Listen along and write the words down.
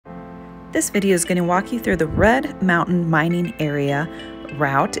This video is going to walk you through the Red Mountain Mining Area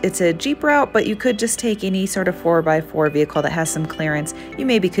route. It's a Jeep route, but you could just take any sort of 4x4 vehicle that has some clearance. You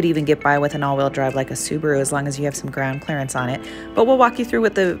maybe could even get by with an all-wheel drive like a Subaru as long as you have some ground clearance on it. But we'll walk you through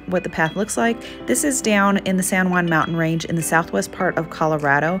what the path looks like. This is down in the San Juan Mountain Range in the southwest part of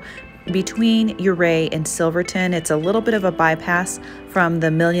Colorado, between Ouray and Silverton. It's a little bit of a bypass from the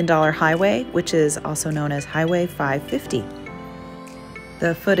 $1 Million Highway, which is also known as Highway 550.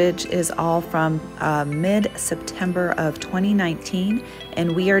 The footage is all from mid-September of 2019,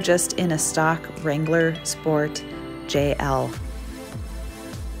 and we are just in a stock Wrangler Sport JL.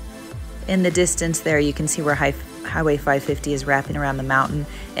 In the distance there, you can see where Highway 550 is wrapping around the mountain,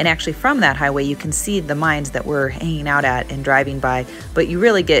 and actually from that highway you can see the mines that we're hanging out at and driving by, but you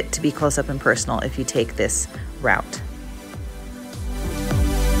really get to be close up and personal if you take this route.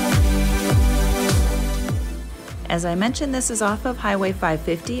 As I mentioned, this is off of Highway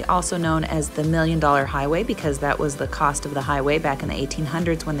 550, also known as the $1 Million Highway, because that was the cost of the highway back in the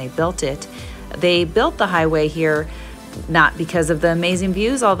 1800s when they built it. They built the highway here not because of the amazing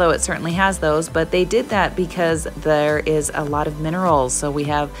views, although it certainly has those, but they did that because there is a lot of minerals. So we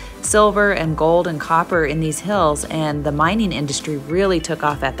have silver and gold and copper in these hills, and the mining industry really took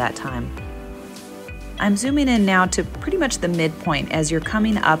off at that time. I'm zooming in now to pretty much the midpoint as you're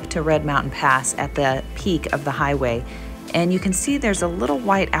coming up to Red Mountain Pass at the peak of the highway. And you can see there's a little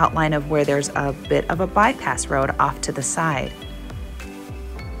white outline of where there's a bit of a bypass road off to the side.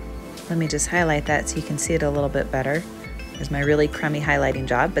 Let me just highlight that so you can see it a little bit better. There's my really crummy highlighting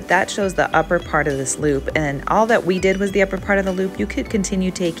job, but that shows the upper part of this loop, and all that we did was the upper part of the loop. You could continue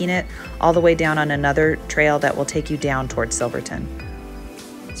taking it all the way down on another trail that will take you down towards Silverton.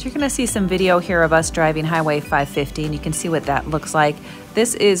 So you're going to see some video here of us driving Highway 550, and you can see what that looks like.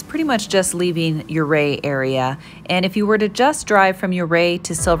 This is pretty much just leaving Ouray area, and if you were to just drive from Ouray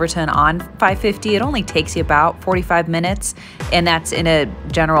to Silverton on 550, it only takes you about 45 minutes, and that's in a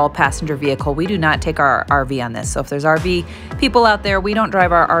general passenger vehicle. We do not take our RV on this, so if there's RV people out there, we don't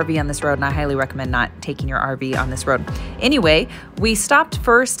drive our RV on this road, and I highly recommend not taking your RV on this road. Anyway, we stopped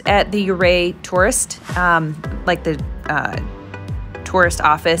first at the Ouray tourist, tourist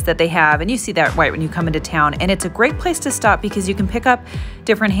office that they have, and you see that right when you come into town, and it's a great place to stop because you can pick up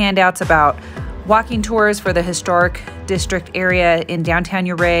different handouts about walking tours for the historic district area in downtown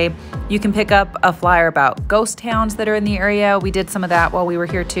Ouray. You can pick up a flyer about ghost towns that are in the area. We did some of that while we were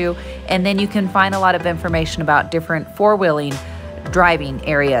here too, and then you can find a lot of information about different four-wheeling driving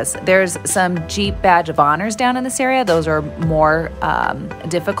areas. There's some Jeep Badge of Honors down in this area. Those are more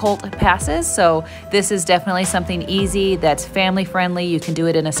difficult passes, so this is definitely something easy that's family friendly. You can do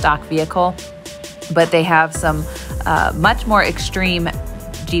it in a stock vehicle, but they have some much more extreme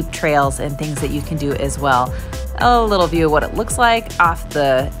Jeep trails and things that you can do as well. A little view of what it looks like off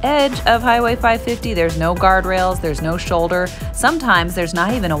the edge of Highway 550. There's no guardrails, there's no shoulder. Sometimes there's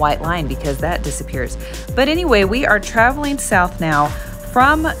not even a white line because that disappears. But anyway, we are traveling south now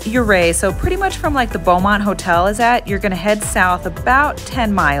from Ouray, so pretty much from like the Beaumont Hotel is at, you're gonna head south about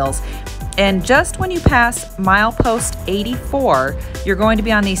 10 miles. And just when you pass milepost 84, you're going to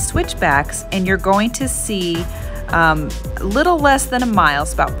be on these switchbacks, and you're going to see a little less than a mile,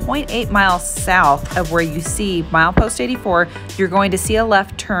 it's about 0.8 miles south of where you see milepost 84, you're going to see a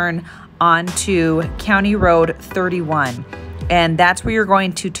left turn onto County Road 31. And that's where you're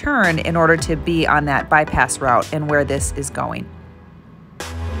going to turn in order to be on that bypass route and where this is going.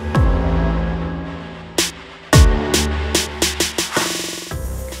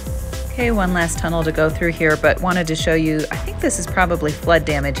 Okay, one last tunnel to go through here, but wanted to show you, I think this is probably flood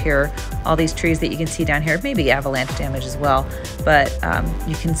damage here. All these trees that you can see down here, maybe avalanche damage as well, but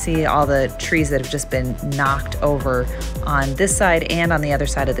you can see all the trees that have just been knocked over on this side and on the other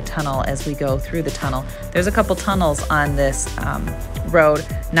side of the tunnel as we go through the tunnel. There's a couple tunnels on this road,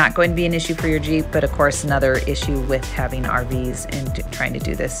 not going to be an issue for your Jeep, but of course another issue with having RVs and trying to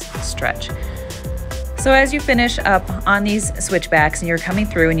do this stretch. So as you finish up on these switchbacks and you're coming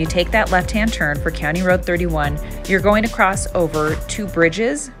through and you take that left-hand turn for County Road 31, you're going to cross over two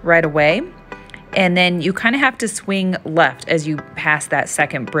bridges right away. And then you kind of have to swing left as you pass that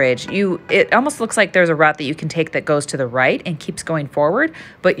second bridge. It almost looks like there's a route that you can take that goes to the right and keeps going forward,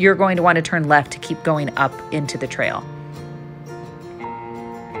 but you're going to want to turn left to keep going up into the trail.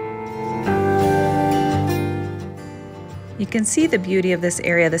 You can see the beauty of this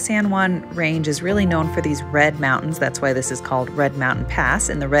area. The San Juan Range is really known for these red mountains. That's why this is called Red Mountain Pass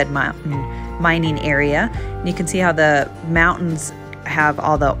in the Red Mountain mining area. And you can see how the mountains have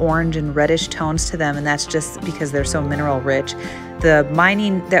all the orange and reddish tones to them, and that's just because they're so mineral rich. The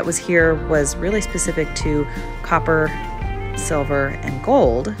mining that was here was really specific to copper silver, and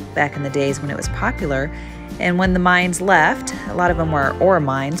gold back in the days when it was popular. And when the mines left, a lot of them were ore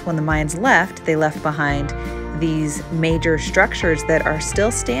mines, when the mines left, they left behind these major structures that are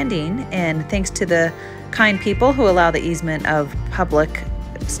still standing, and thanks to the kind people who allow the easement of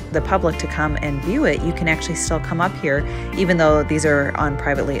the public to come and view it, you can actually still come up here even though these are on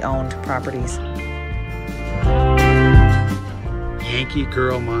privately owned properties. Yankee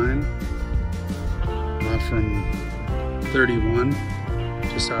Girl Mine, off from 31,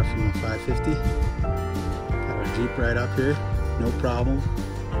 just off from the 550. Got our Jeep right up here, no problem.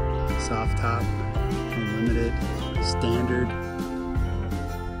 Soft top, unlimited, standard,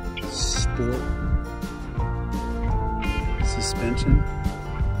 sport, suspension,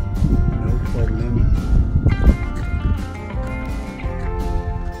 no problema.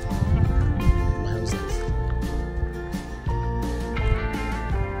 Wowzers.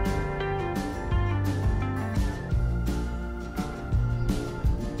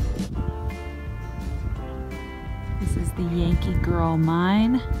 This is the Yankee Girl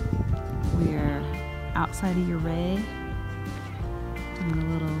Mine. We're outside of Ouray, doing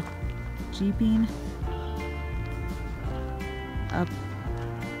a little jeeping up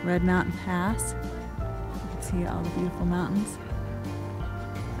Red Mountain Pass. You can see all the beautiful mountains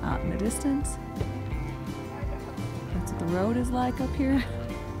out in the distance. That's what the road is like up here.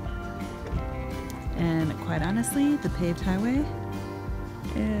 And quite honestly, the paved highway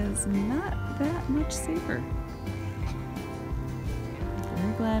is not that much safer.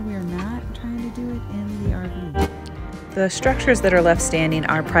 Very glad we are not trying to do it in the RV. The structures that are left standing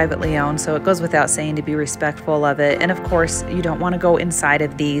are privately owned, so it goes without saying to be respectful of it. And of course, you don't want to go inside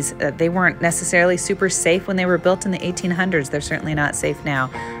of these. They weren't necessarily super safe when they were built in the 1800s. They're certainly not safe now.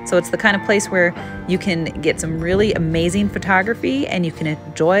 So it's the kind of place where you can get some really amazing photography and you can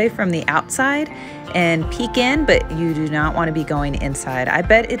enjoy from the outside and peek in, but you do not want to be going inside. I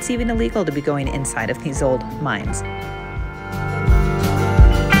bet it's even illegal to be going inside of these old mines.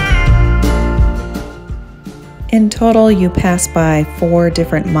 In total, you pass by 4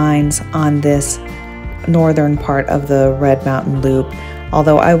 different mines on this northern part of the Red Mountain Loop,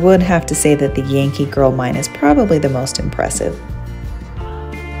 although I would have to say that the Yankee Girl Mine is probably the most impressive.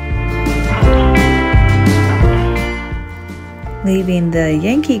 Leaving the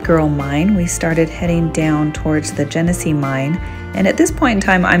Yankee Girl Mine, we started heading down towards the Genesee Mine, and at this point in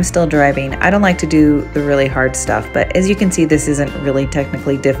time, I'm still driving. I don't like to do the really hard stuff, but as you can see, this isn't really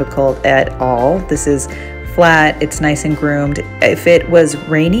technically difficult at all. This is flat, it's nice and groomed. If it was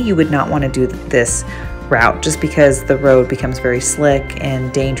rainy, you would not want to do this route just because the road becomes very slick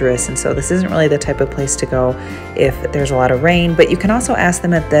and dangerous, and so this isn't really the type of place to go if there's a lot of rain. But you can also ask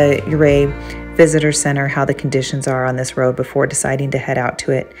them at the Ouray Visitor Center how the conditions are on this road before deciding to head out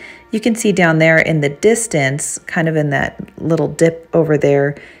to it. You can see down there in the distance, kind of in that little dip over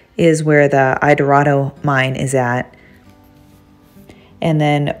there, is where the Dorado mine is at. And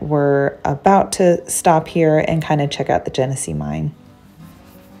then we're about to stop here and kind of check out the Genesee mine.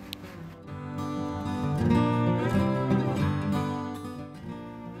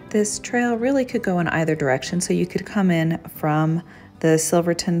 This trail really could go in either direction, so you could come in from the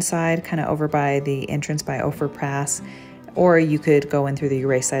Silverton side, kind of over by the entrance by Ophir Pass, or you could go in through the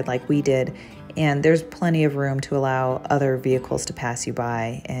Ouray side like we did, and there's plenty of room to allow other vehicles to pass you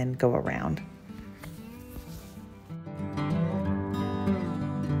by and go around.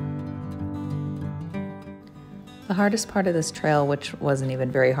 The hardest part of this trail, which wasn't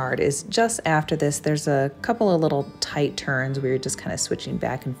even very hard, is just after this. There's a couple of little tight turns where you're just kind of switching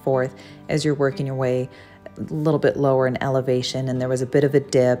back and forth as you're working your way a little bit lower in elevation, and there was a bit of a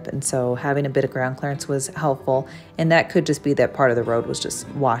dip, and so having a bit of ground clearance was helpful. And that could just be that part of the road was just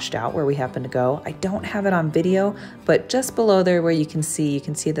washed out where we happened to go. I don't have it on video, but just below there where you can see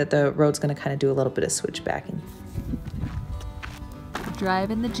that the road's going to kind of do a little bit of switchbacking.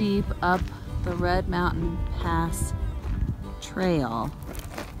 Driving the Jeep up the Red Mountain Pass Trail,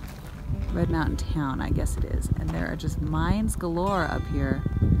 Red Mountain Town, I guess it is, and there are just mines galore up here.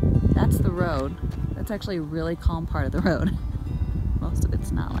 That's the road. That's actually a really calm part of the road. Most of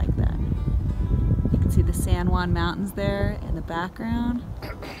it's not like that. You can see the San Juan Mountains there in the background.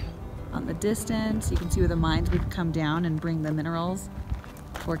 On the distance, you can see where the mines would come down and bring the minerals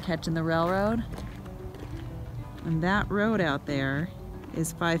for catching the railroad. And that road out there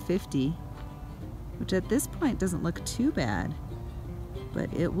is 550. Which at this point doesn't look too bad,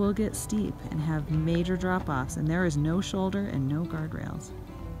 but it will get steep and have major drop-offs, and there is no shoulder and no guardrails.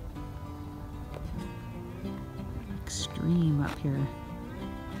 Extreme up here,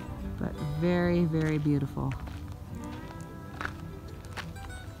 but very, very beautiful.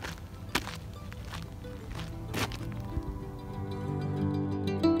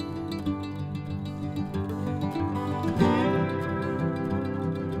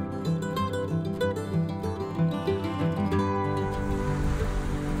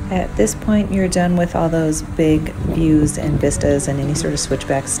 At this point, you're done with all those big views and vistas and any sort of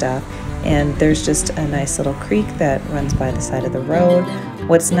switchback stuff. And there's just a nice little creek that runs by the side of the road.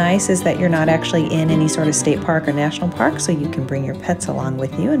 What's nice is that you're not actually in any sort of state park or national park, so you can bring your pets along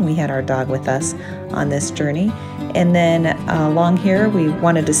with you. And we had our dog with us on this journey. And then along here, we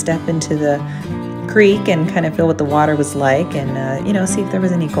wanted to step into the creek and kind of feel what the water was like, and you know, see if there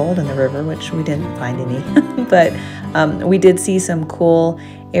was any gold in the river, which we didn't find any. But we did see some cool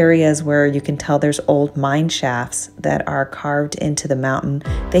areas where you can tell there's old mine shafts that are carved into the mountain.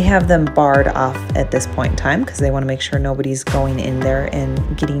 They have them barred off at this point in time because they want to make sure nobody's going in there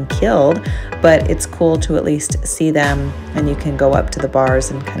and getting killed, but it's cool to at least see them, and you can go up to the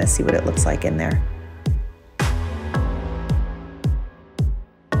bars and kind of see what it looks like in there.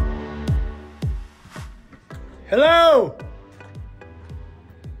 Hello!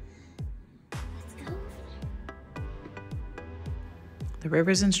 The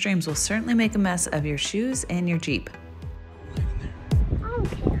rivers and streams will certainly make a mess of your shoes and your Jeep. I don't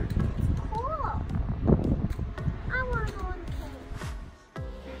care. It's cool. I want to go in the cave.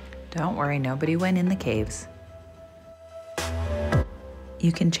 Don't worry, nobody went in the caves.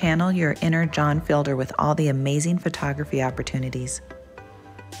 You can channel your inner John Fielder with all the amazing photography opportunities.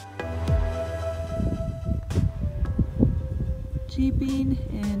 Jeeping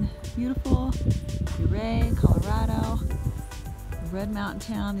in beautiful Ouray, Colorado. Red Mountain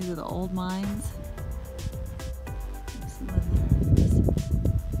Town. These are the old mines.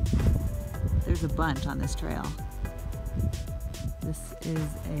 There's a bunch on this trail. This is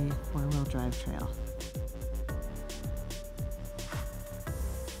a four-wheel drive trail.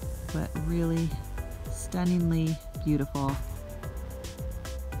 But really stunningly beautiful.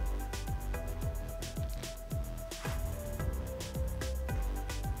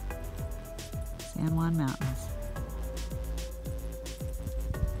 San Juan Mountains.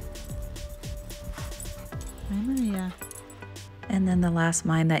 Hi, Maria. And then the last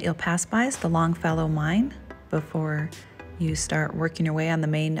mine that you'll pass by is the Longfellow Mine before you start working your way on the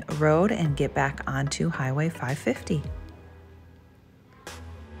main road and get back onto Highway 550.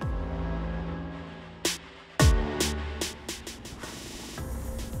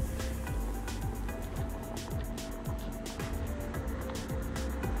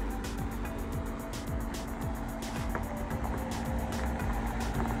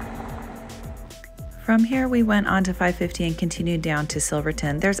 From here, we went on to 550 and continued down to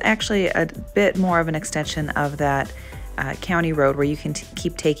Silverton. There's actually a bit more of an extension of that county road where you can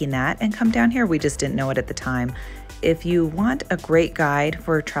keep taking that and come down here. We just didn't know it at the time. If you want a great guide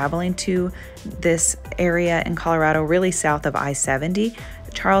for traveling to this area in Colorado, really south of I-70,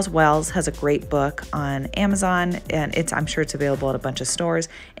 Charles Wells has a great book on Amazon, and I'm sure it's available at a bunch of stores,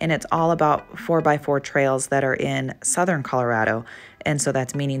 and it's all about 4x4 trails that are in southern Colorado. And so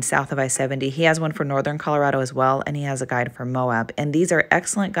that's meaning south of I-70. He has one for northern Colorado as well, and he has a guide for Moab. And these are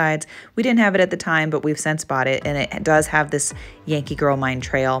excellent guides. We didn't have it at the time, but we've since bought it, and it does have this Yankee Girl Mine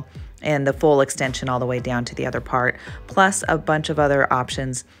Trail and the full extension all the way down to the other part, plus a bunch of other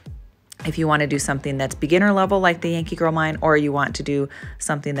options if you want to do something that's beginner level like the Yankee Girl Mine, or you want to do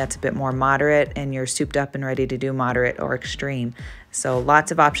something that's a bit more moderate and you're souped up and ready to do moderate or extreme. So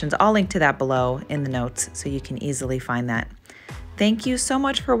lots of options. I'll link to that below in the notes so you can easily find that. Thank you so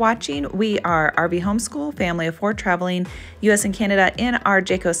much for watching. We are RV Homeschool, family of 4, traveling US and Canada in our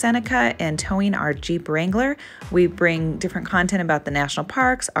Jayco Seneca and towing our Jeep Wrangler. We bring different content about the national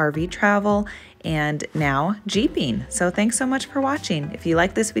parks, RV travel, and now Jeeping. So thanks so much for watching. If you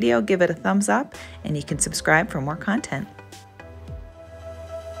like this video, give it a thumbs up, and you can subscribe for more content.